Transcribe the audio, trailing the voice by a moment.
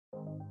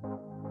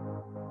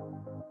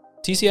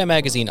TCI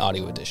Magazine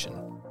Audio Edition.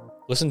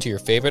 Listen to your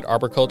favorite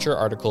arboriculture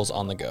articles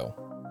on the go.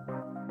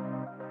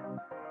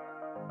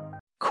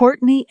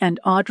 Courtney and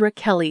Audra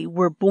Kelly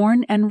were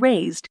born and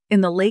raised in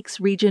the Lakes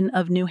region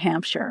of New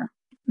Hampshire.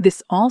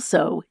 This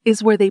also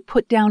is where they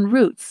put down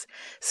roots,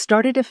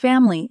 started a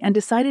family, and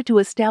decided to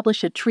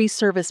establish a tree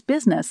service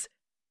business.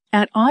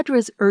 At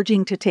Audra's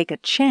urging to take a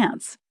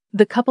chance,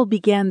 the couple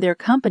began their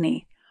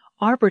company,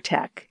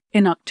 ArborTech,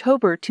 in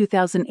October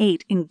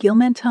 2008 in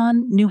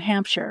Gilmanton, New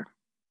Hampshire.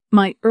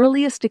 My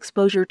earliest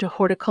exposure to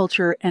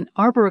horticulture and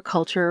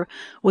arboriculture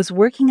was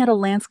working at a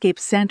landscape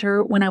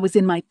center when I was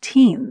in my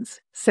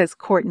teens, says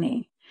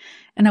Courtney.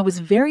 And I was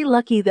very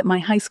lucky that my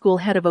high school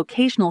had a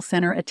vocational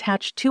center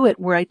attached to it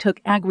where I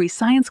took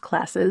agri-science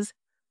classes.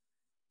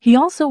 He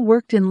also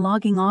worked in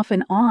logging off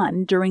and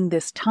on during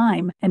this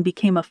time and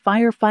became a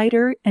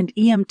firefighter and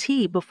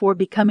EMT before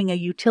becoming a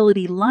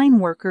utility line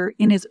worker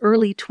in his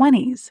early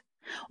 20s.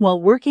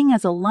 While working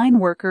as a line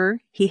worker,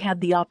 he had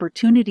the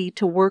opportunity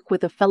to work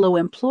with a fellow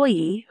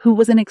employee who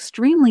was an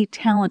extremely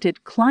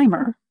talented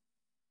climber.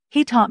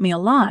 He taught me a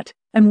lot,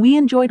 and we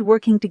enjoyed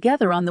working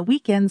together on the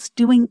weekends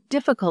doing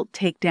difficult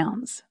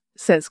takedowns,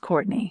 says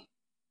Courtney.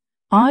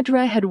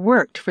 Audra had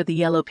worked for the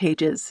Yellow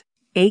Pages,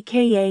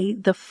 aka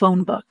the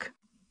phone book.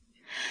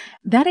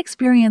 That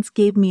experience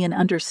gave me an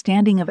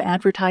understanding of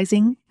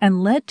advertising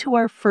and led to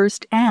our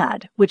first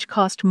ad, which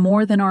cost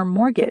more than our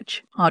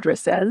mortgage, Audra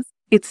says.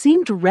 It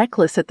seemed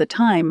reckless at the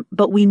time,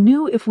 but we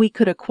knew if we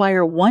could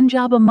acquire one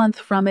job a month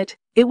from it,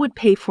 it would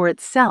pay for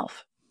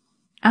itself.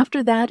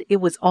 After that,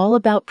 it was all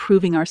about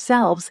proving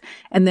ourselves,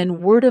 and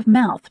then word of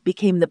mouth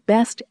became the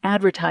best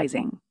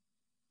advertising.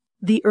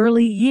 The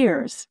early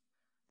years.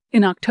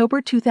 In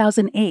October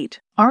 2008,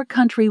 our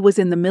country was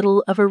in the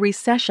middle of a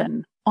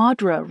recession,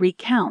 Audra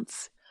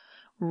recounts.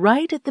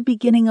 Right at the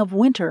beginning of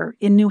winter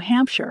in New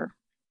Hampshire.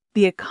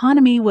 The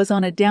economy was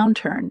on a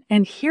downturn,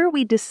 and here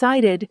we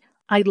decided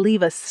I'd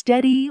leave a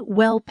steady,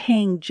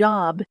 well-paying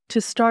job to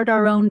start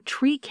our own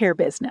tree care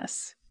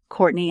business,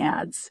 Courtney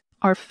adds.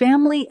 Our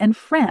family and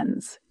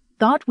friends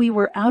thought we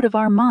were out of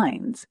our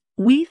minds.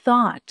 We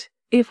thought,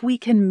 if we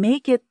can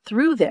make it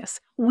through this,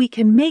 we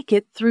can make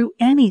it through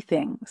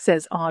anything,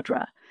 says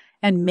Audra.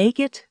 And make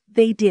it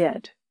they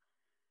did.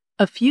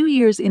 A few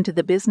years into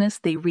the business,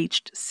 they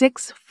reached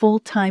 6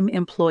 full-time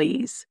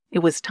employees. It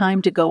was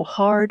time to go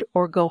hard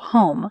or go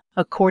home,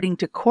 according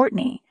to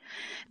Courtney.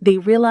 They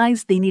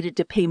realized they needed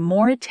to pay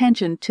more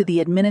attention to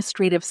the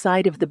administrative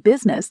side of the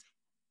business.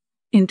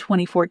 In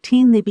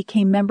 2014, they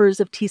became members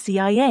of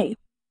TCIA.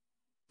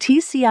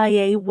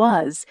 TCIA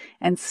was,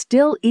 and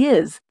still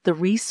is, the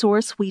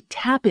resource we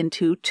tap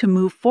into to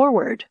move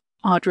forward,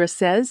 Audra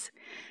says.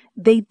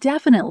 They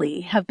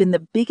definitely have been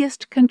the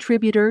biggest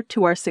contributor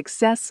to our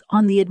success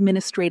on the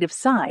administrative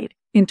side.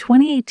 In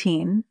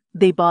 2018,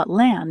 they bought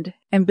land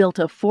and built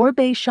a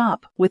 4-bay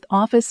shop with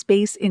office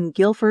space in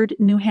Guilford,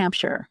 New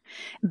Hampshire,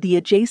 the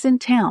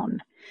adjacent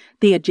town.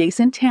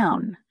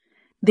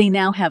 They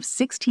now have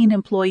 16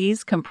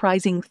 employees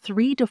comprising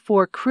 3 to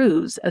 4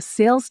 crews, a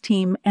sales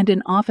team, and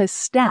an office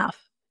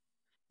staff.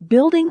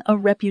 Building a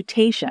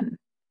reputation.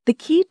 The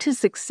key to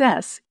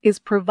success is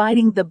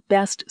providing the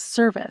best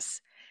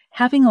service,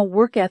 having a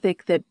work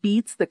ethic that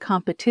beats the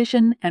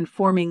competition and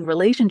forming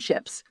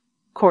relationships,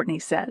 Courtney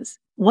says.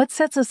 What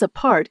sets us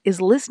apart is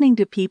listening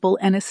to people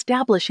and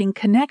establishing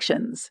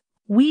connections.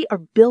 We are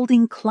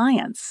building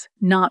clients,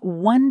 not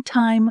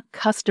one-time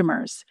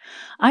customers.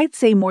 I'd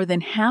say more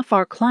than half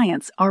our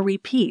clients are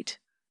repeat.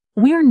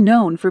 We're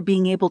known for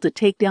being able to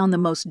take down the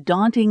most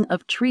daunting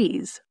of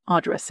trees,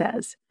 Audra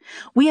says.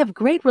 We have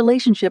great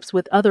relationships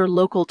with other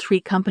local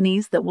tree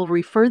companies that will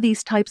refer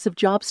these types of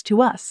jobs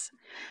to us.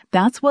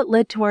 That's what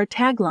led to our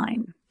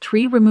tagline,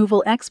 Tree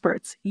Removal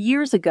Experts,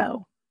 years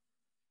ago.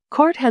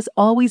 Court has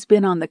always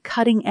been on the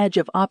cutting edge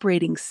of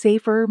operating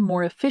safer,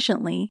 more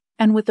efficiently,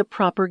 and with the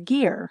proper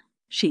gear,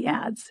 she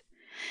adds.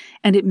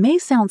 And it may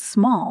sound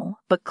small,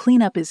 but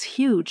cleanup is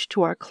huge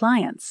to our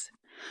clients.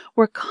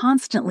 We're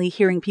constantly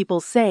hearing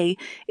people say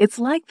it's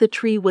like the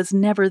tree was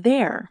never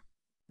there.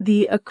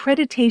 The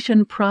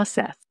accreditation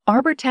process.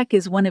 ArborTech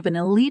is one of an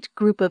elite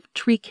group of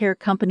tree care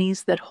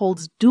companies that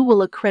holds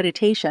dual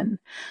accreditation,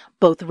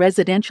 both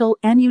residential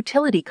and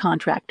utility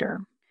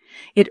contractor.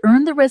 It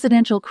earned the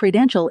residential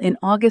credential in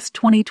August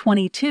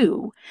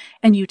 2022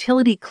 and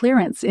utility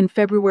clearance in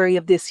February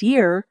of this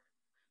year.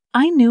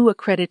 I knew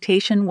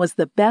accreditation was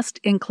the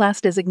best-in-class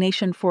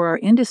designation for our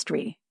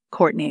industry,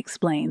 Courtney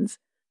explains.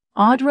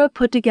 Audra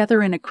put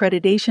together an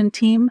accreditation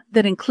team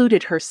that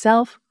included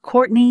herself,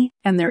 Courtney,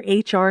 and their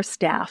HR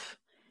staff.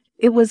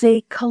 It was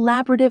a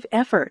collaborative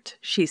effort,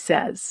 she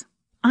says.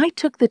 I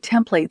took the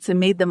templates and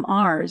made them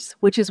ours,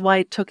 which is why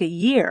it took a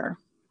year.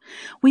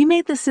 We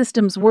made the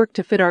systems work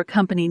to fit our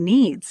company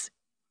needs.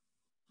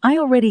 I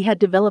already had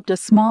developed a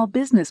small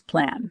business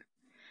plan.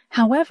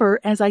 However,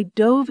 as I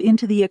dove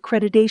into the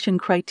accreditation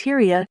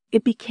criteria,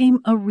 it became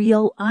a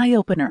real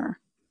eye-opener.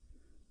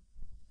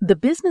 The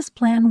business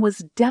plan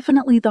was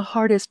definitely the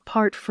hardest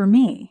part for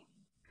me.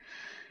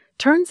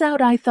 Turns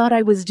out I thought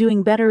I was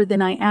doing better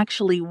than I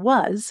actually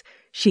was,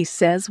 she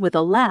says with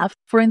a laugh.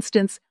 For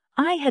instance,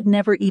 I had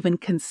never even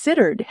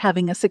considered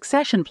having a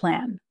succession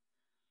plan.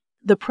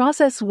 The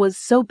process was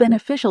so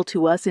beneficial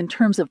to us in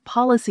terms of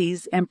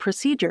policies and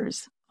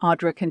procedures,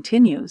 Audra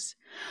continues.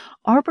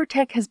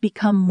 ArborTech has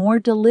become more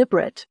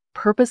deliberate,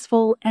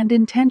 purposeful, and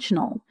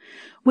intentional,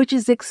 which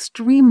is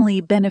extremely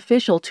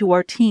beneficial to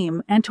our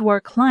team and to our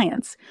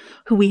clients,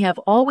 who we have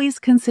always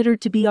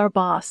considered to be our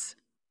boss.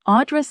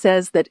 Audra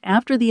says that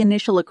after the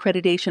initial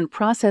accreditation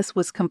process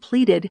was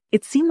completed,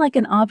 it seemed like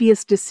an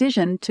obvious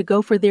decision to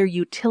go for their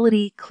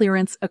utility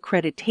clearance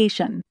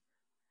accreditation.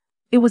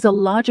 It was a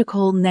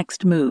logical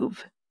next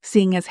move,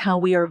 seeing as how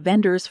we are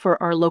vendors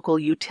for our local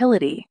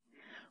utility.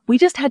 We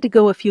just had to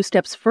go a few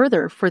steps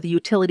further for the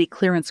utility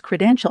clearance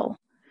credential.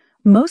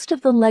 Most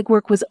of the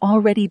legwork was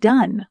already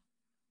done.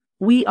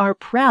 We are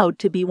proud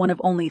to be one of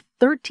only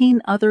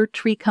 13 other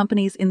tree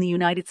companies in the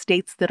United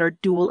States that are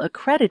dual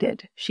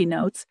accredited, she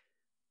notes.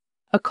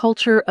 A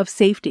culture of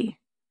safety.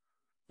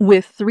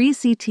 With 3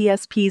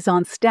 CTSPs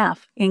on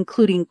staff,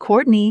 including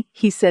Courtney,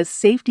 he says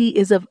safety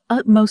is of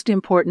utmost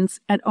importance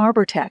at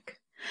ArborTech.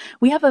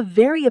 We have a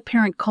very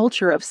apparent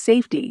culture of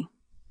safety.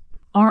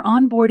 Our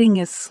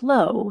onboarding is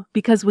slow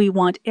because we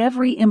want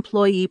every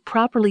employee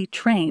properly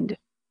trained.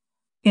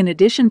 In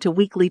addition to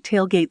weekly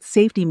tailgate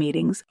safety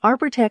meetings,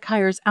 ArborTech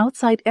hires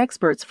outside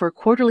experts for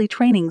quarterly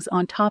trainings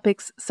on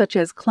topics such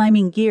as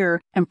climbing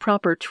gear and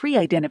proper tree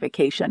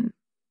identification.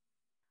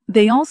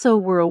 They also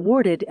were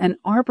awarded an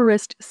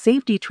Arborist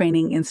Safety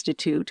Training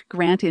Institute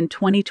grant in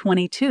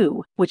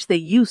 2022, which they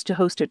used to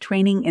host a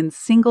training in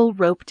single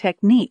rope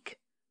technique.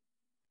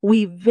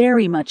 We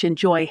very much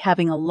enjoy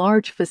having a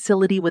large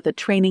facility with a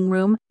training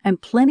room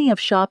and plenty of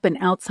shop and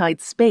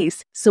outside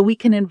space so we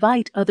can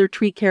invite other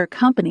tree care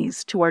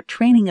companies to our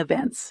training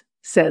events,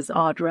 says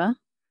Audra.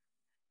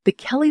 The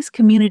Kellys'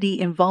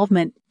 community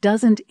involvement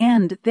doesn't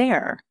end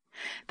there.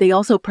 They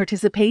also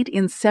participate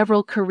in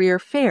several career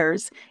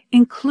fairs,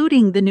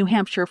 including the New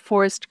Hampshire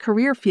Forest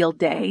Career Field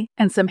Day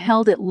and some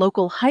held at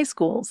local high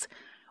schools,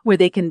 where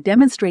they can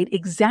demonstrate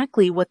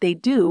exactly what they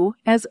do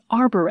as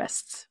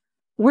arborists.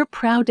 We're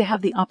proud to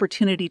have the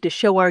opportunity to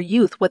show our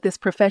youth what this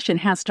profession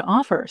has to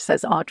offer,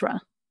 says Audra.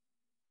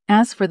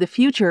 As for the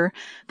future,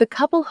 the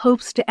couple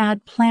hopes to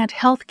add plant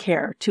health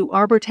care to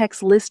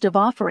ArborTech's list of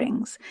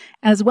offerings,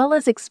 as well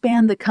as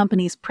expand the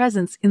company's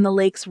presence in the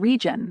Lakes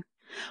region.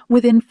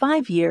 Within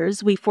 5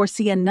 years, we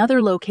foresee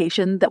another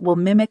location that will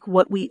mimic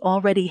what we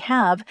already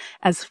have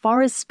as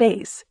far as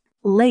space,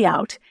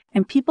 layout,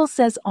 and people,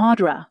 says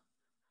Audra.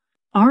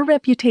 Our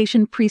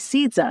reputation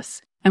precedes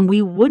us, and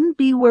we wouldn't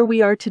be where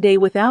we are today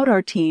without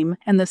our team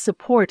and the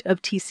support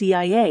of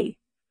TCIA.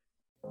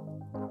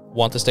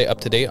 Want to stay up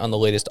to date on the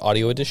latest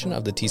audio edition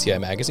of the TCI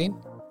magazine?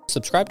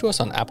 Subscribe to us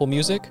on Apple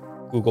Music,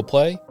 Google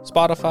Play,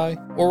 Spotify,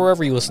 or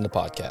wherever you listen to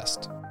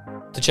podcasts.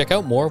 To check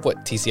out more of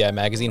what TCI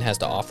Magazine has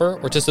to offer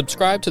or to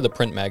subscribe to the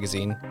print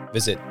magazine,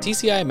 visit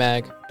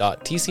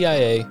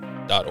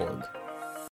tcimag.tcia.org.